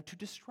lead them to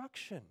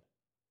destruction.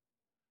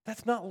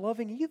 That's not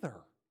loving either.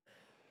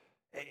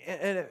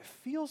 And it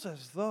feels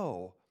as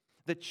though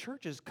the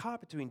church is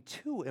caught between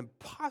two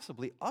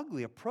impossibly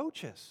ugly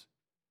approaches.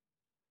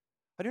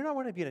 I do not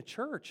want to be in a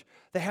church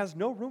that has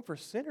no room for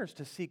sinners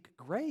to seek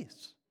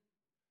grace.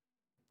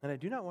 And I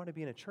do not want to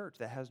be in a church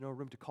that has no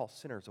room to call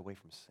sinners away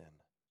from sin,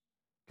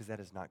 because that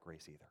is not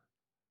grace either.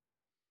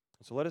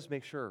 So let us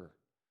make sure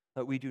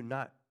that we do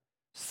not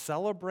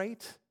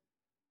celebrate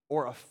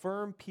or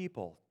affirm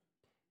people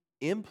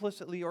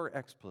implicitly or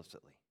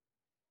explicitly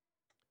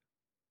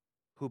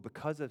who,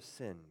 because of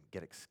sin,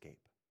 get escape.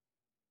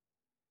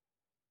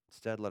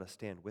 Instead, let us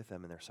stand with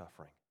them in their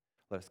suffering.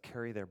 Let us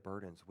carry their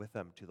burdens with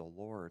them to the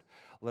Lord.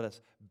 Let us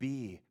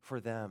be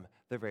for them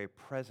the very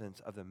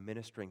presence of the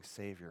ministering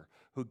Savior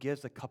who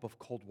gives a cup of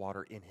cold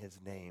water in his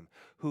name,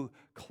 who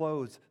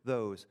clothes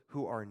those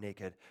who are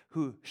naked,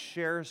 who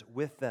shares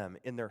with them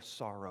in their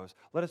sorrows.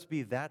 Let us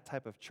be that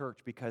type of church,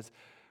 because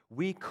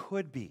we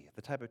could be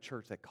the type of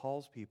church that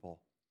calls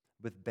people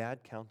with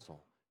bad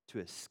counsel to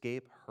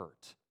escape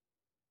hurt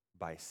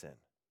by sin.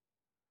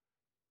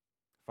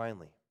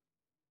 Finally,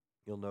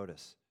 you'll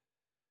notice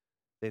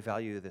they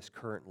value this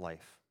current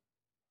life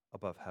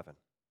above heaven.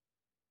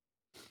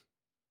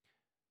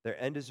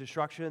 Their end is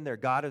destruction, their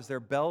God is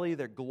their belly,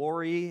 their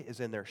glory is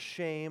in their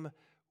shame,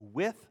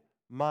 with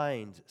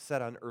minds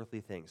set on earthly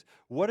things.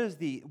 What is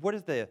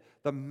the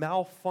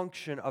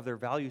malfunction of their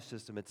value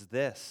system? It's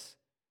this.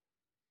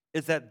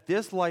 It's that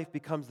this life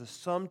becomes the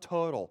sum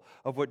total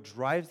of what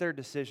drives their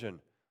decision.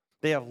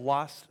 They have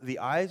lost the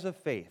eyes of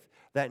faith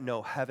that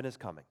know heaven is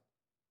coming.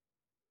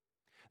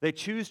 They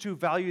choose to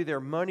value their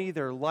money,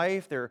 their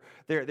life,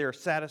 their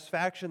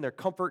satisfaction, their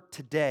comfort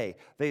today.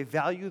 They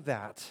value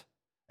that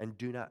and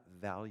do not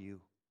value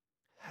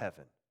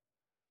heaven.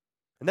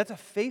 And that's a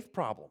faith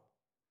problem.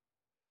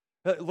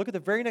 Look at the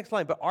very next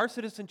line. But our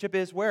citizenship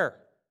is where?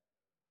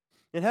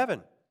 In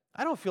heaven.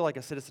 I don't feel like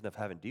a citizen of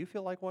heaven. Do you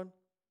feel like one?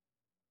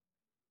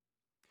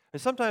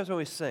 And sometimes when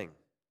we sing,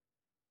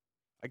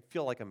 I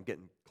feel like I'm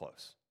getting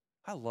close.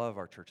 I love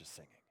our church's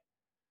singing.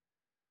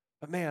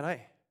 But man,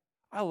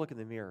 I look in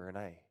the mirror and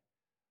I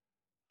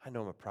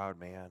know I'm a proud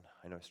man.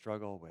 I know I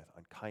struggle with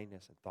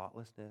unkindness and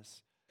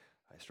thoughtlessness.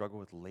 I struggle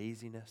with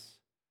laziness.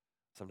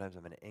 Sometimes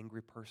I'm an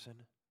angry person.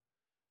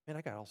 Man,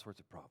 I got all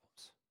sorts of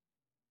problems.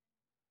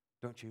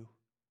 Don't you?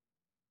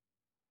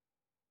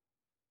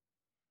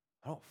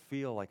 I don't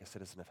feel like a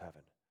citizen of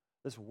heaven.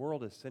 This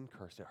world is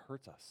sin-cursed. It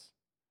hurts us.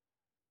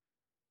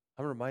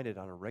 I'm reminded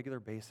on a regular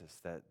basis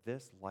that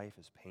this life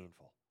is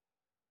painful.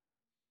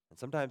 And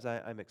sometimes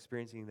I'm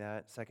experiencing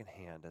that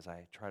secondhand as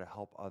I try to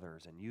help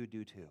others, and you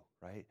do too,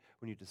 right?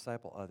 When you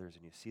disciple others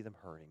and you see them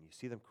hurting, you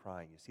see them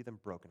crying, you see them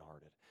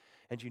brokenhearted,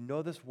 and you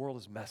know this world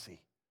is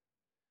messy.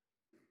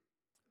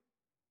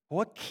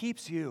 What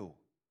keeps you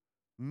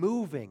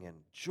moving and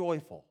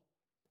joyful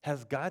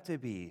has got to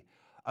be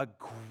a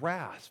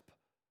grasp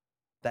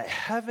that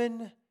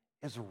heaven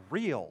is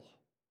real.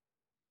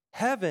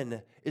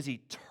 Heaven is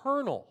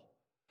eternal.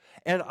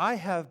 And I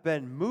have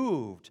been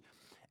moved.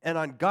 And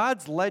on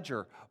God's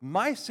ledger,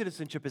 my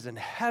citizenship is in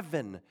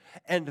heaven.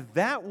 And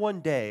that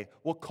one day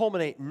will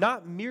culminate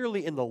not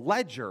merely in the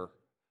ledger,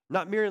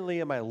 not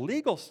merely in my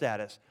legal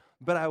status,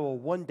 but I will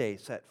one day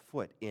set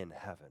foot in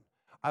heaven.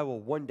 I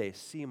will one day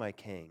see my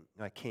king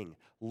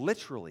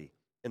literally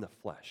in the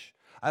flesh.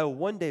 I will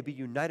one day be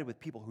united with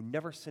people who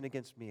never sin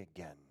against me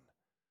again.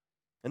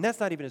 And that's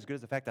not even as good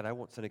as the fact that I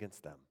won't sin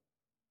against them.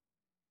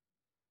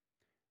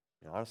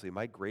 You know, honestly,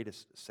 my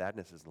greatest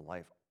sadnesses in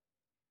life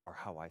are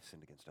how I've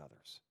sinned against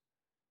others.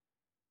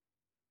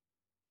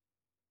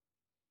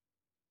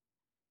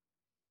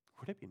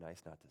 Would it be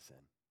nice not to sin?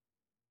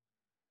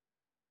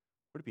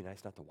 Would it be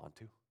nice not to want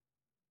to?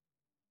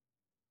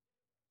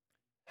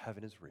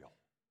 Heaven is real.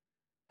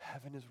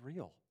 Heaven is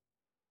real.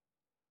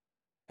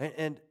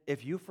 And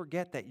if you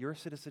forget that your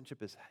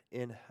citizenship is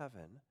in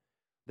heaven,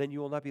 then you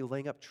will not be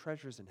laying up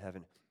treasures in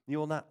heaven. You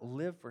will not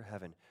live for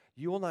heaven.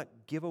 You will not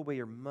give away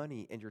your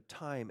money and your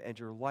time and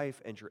your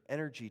life and your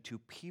energy to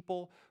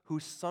people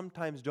who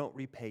sometimes don't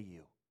repay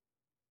you.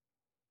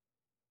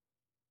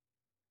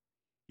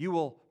 You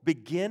will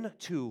begin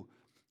to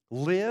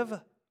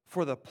live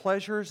for the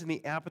pleasures and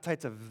the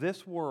appetites of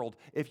this world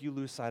if you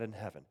lose sight in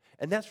heaven.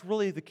 And that's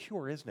really the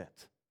cure, isn't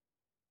it?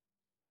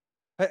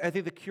 I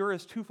think the cure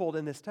is twofold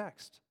in this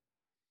text.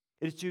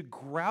 It is to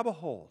grab a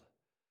hold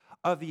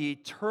of the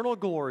eternal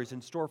glories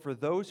in store for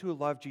those who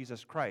love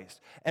Jesus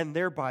Christ, and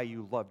thereby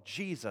you love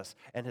Jesus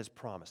and his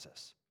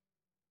promises.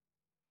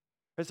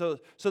 And so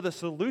the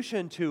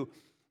solution to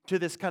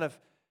this kind of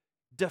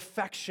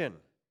defection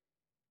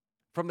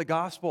from the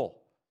gospel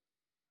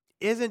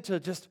isn't to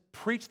just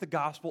preach the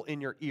gospel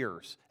in your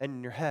ears and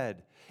in your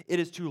head. It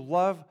is to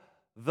love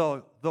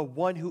the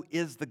one who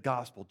is the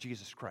gospel,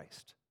 Jesus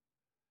Christ.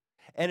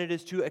 And it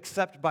is to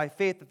accept by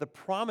faith that the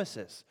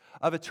promises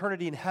of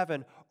eternity in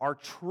heaven are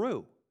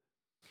true.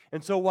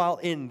 And so while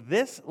in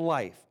this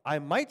life I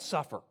might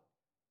suffer,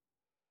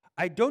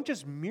 I don't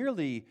just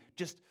merely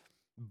just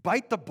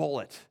bite the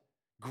bullet,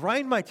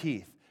 grind my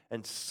teeth,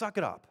 and suck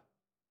it up.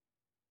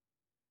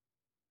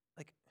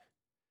 Like,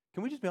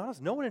 can we just be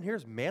honest? No one in here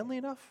is manly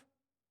enough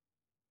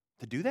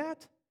to do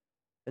that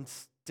and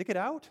stick it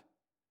out.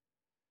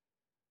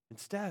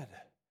 Instead,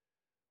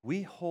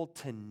 we hold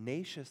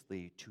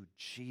tenaciously to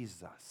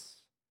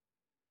Jesus,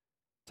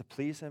 to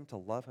please him, to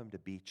love him, to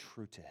be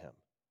true to him.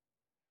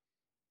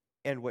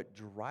 And what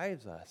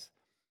drives us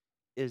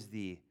is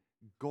the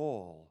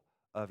goal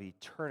of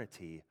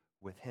eternity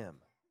with him.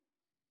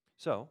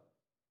 So,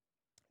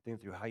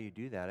 thinking through how you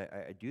do that,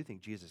 I do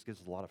think Jesus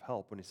gives us a lot of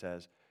help when he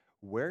says,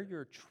 where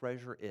your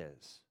treasure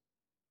is.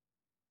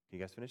 Can you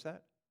guys finish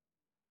that?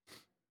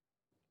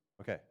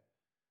 Okay.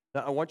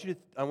 Now I want you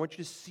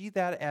to see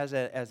that as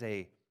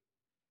a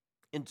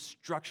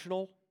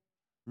instructional,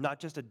 not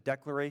just a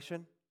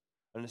declaration,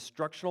 an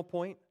instructional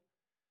point.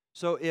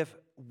 So if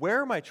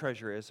where my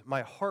treasure is,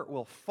 my heart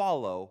will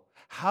follow,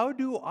 how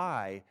do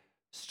I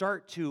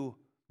start to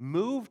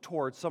move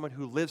towards someone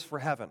who lives for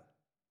heaven?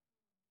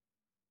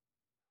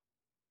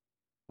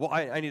 Well,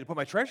 I need to put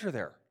my treasure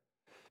there.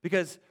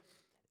 Because,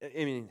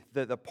 I mean,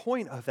 the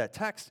point of that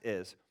text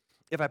is,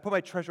 if I put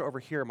my treasure over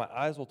here, my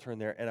eyes will turn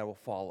there and I will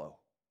follow.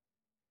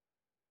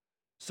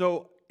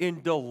 So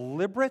in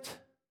deliberate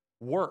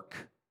work,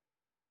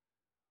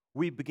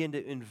 we begin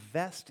to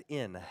invest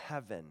in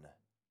heaven,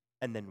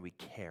 and then we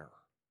care.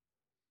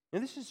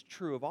 And this is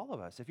true of all of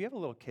us. If you have a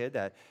little kid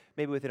that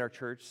maybe within our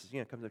church,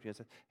 comes up to you and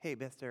says, "Hey,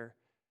 mister,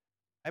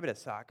 I'm in a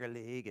soccer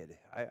league, and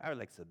I would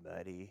like some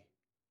money,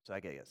 so I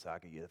got to get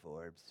soccer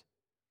uniforms."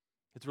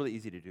 It's really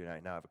easy to do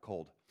right now. I have a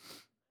cold.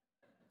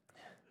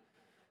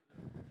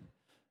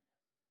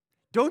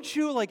 Don't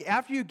you,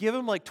 after you give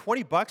him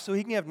 $20 so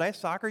he can have nice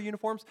soccer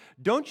uniforms,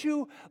 don't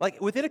you,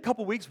 within a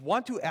couple weeks,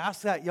 want to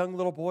ask that young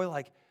little boy,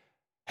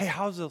 hey,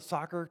 how's the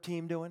soccer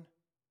team doing?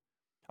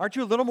 Aren't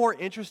you a little more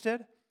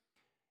interested?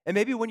 And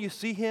maybe when you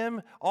see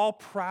him all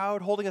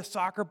proud, holding a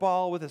soccer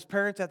ball with his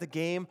parents at the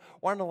game,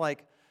 wanting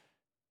to,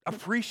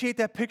 appreciate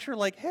that picture,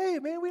 hey,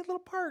 man, we had a little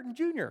part in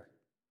junior.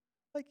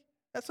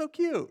 That's so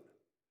cute.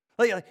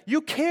 You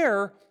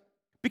care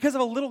because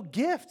of a little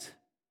gift.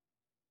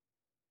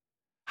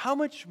 How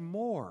much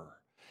more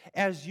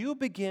as you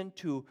begin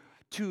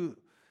to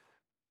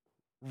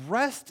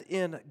rest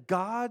in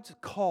God's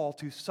call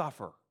to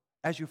suffer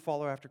as you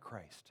follow after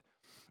Christ,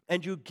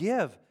 and you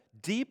give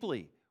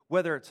deeply,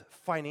 whether it's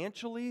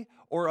financially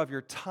or of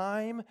your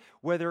time,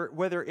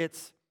 whether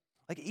it's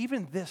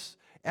even this,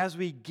 as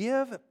we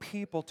give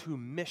people to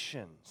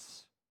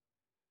missions,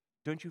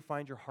 don't you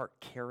find your heart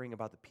caring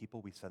about the people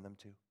we send them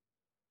to?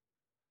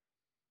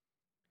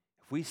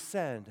 If we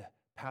send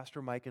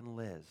Pastor Mike and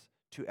Liz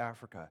to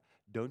Africa,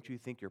 don't you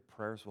think your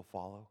prayers will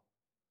follow?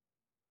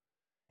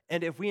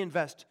 And if we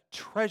invest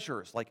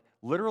treasures,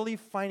 literally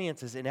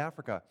finances in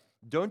Africa,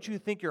 don't you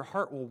think your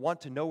heart will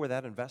want to know where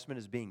that investment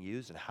is being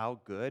used and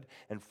how good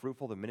and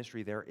fruitful the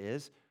ministry there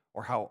is,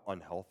 or how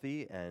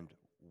unhealthy and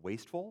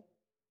wasteful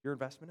your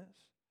investment is?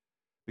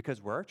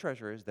 Because where our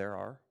treasure is, there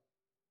our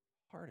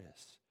heart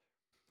is.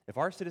 If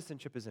our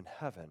citizenship is in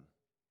heaven,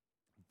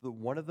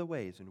 one of the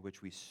ways in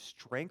which we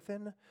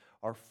strengthen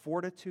our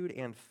fortitude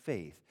and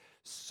faith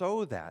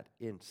so that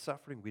in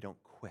suffering we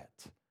don't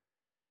quit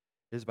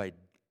is by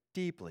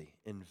deeply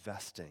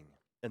investing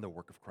in the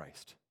work of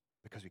Christ,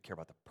 because we care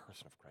about the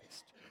person of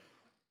Christ.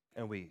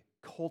 And we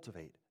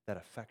cultivate that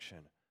affection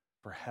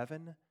for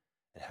heaven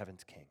and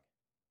heaven's King.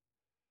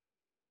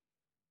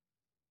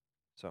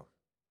 So,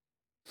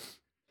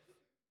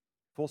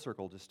 full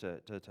circle, just to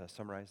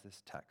summarize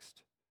this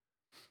text.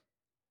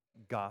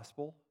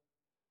 Gospel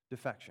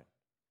defection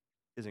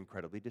is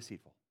incredibly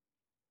deceitful.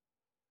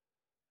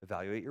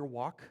 Evaluate your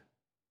walk.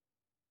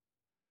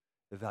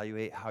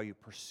 Evaluate how you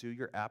pursue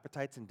your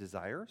appetites and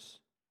desires.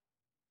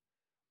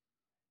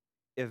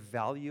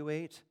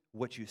 Evaluate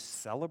what you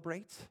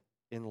celebrate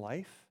in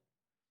life,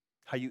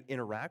 how you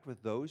interact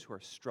with those who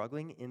are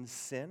struggling in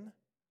sin,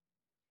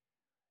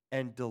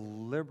 and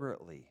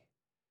deliberately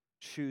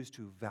choose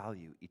to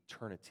value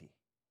eternity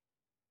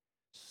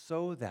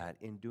so that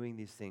in doing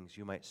these things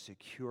you might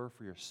secure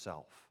for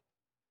yourself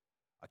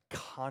a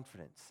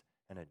confidence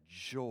and a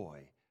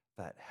joy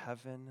that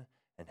heaven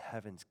and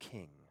heaven's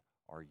King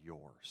are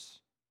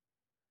yours.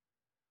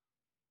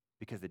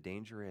 Because the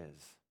danger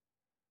is,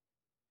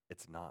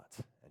 it's not,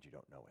 and you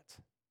don't know it.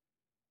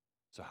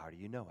 So how do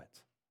you know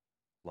it?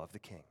 Love the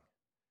King.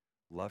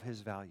 Love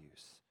his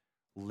values.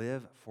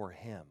 Live for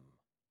him,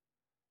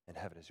 and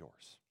heaven is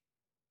yours.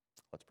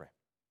 Let's pray.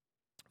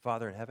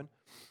 Father in heaven,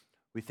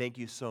 we thank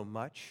you so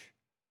much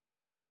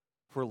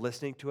for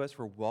listening to us,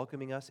 for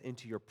welcoming us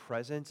into your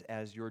presence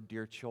as your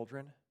dear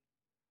children.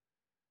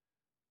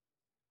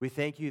 We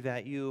thank you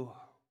that you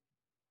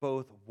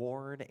both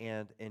warn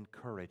and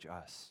encourage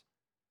us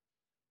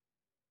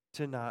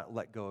to not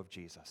let go of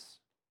Jesus.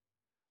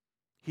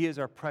 He is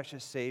our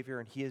precious Savior,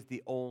 and he is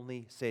the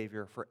only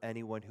Savior for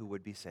anyone who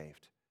would be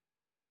saved.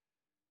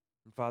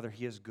 And Father,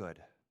 he is good.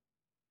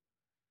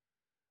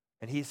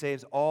 And he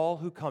saves all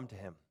who come to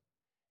him.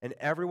 And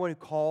everyone who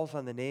calls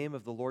on the name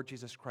of the Lord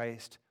Jesus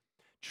Christ,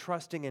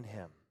 trusting in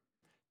him,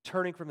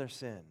 turning from their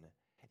sin,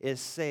 is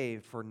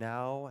saved for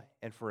now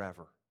and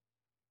forever.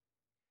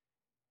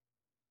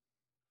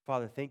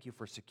 Father, thank you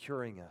for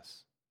securing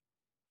us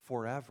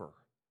forever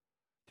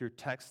through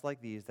texts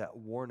like these that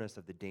warn us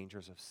of the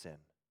dangers of sin.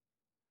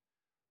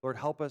 Lord,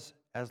 help us,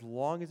 as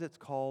long as it's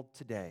called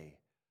today,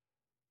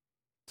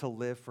 to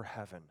live for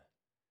heaven,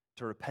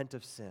 to repent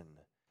of sin,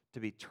 to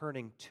be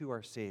turning to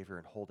our Savior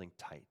and holding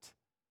tight.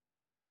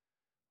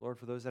 Lord,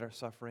 for those that are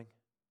suffering,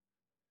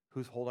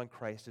 whose hold on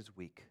Christ is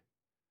weak,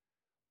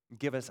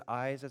 give us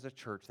eyes as a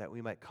church that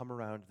we might come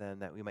around them,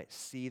 that we might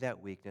see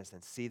that weakness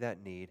and see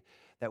that need,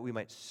 that we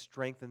might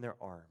strengthen their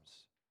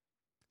arms,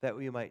 that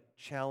we might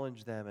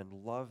challenge them and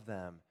love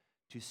them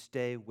to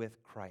stay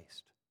with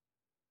Christ.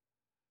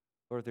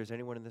 Lord, if there's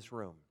anyone in this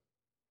room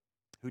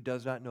who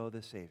does not know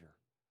the Savior,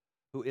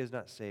 who is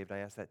not saved, I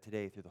ask that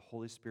today, through the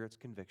Holy Spirit's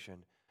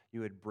conviction,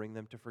 you would bring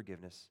them to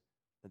forgiveness,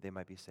 that they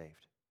might be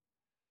saved.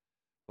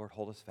 Lord,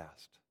 hold us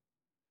fast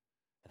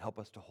and help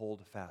us to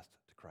hold fast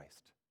to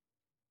Christ,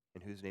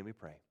 in whose name we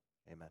pray.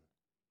 Amen.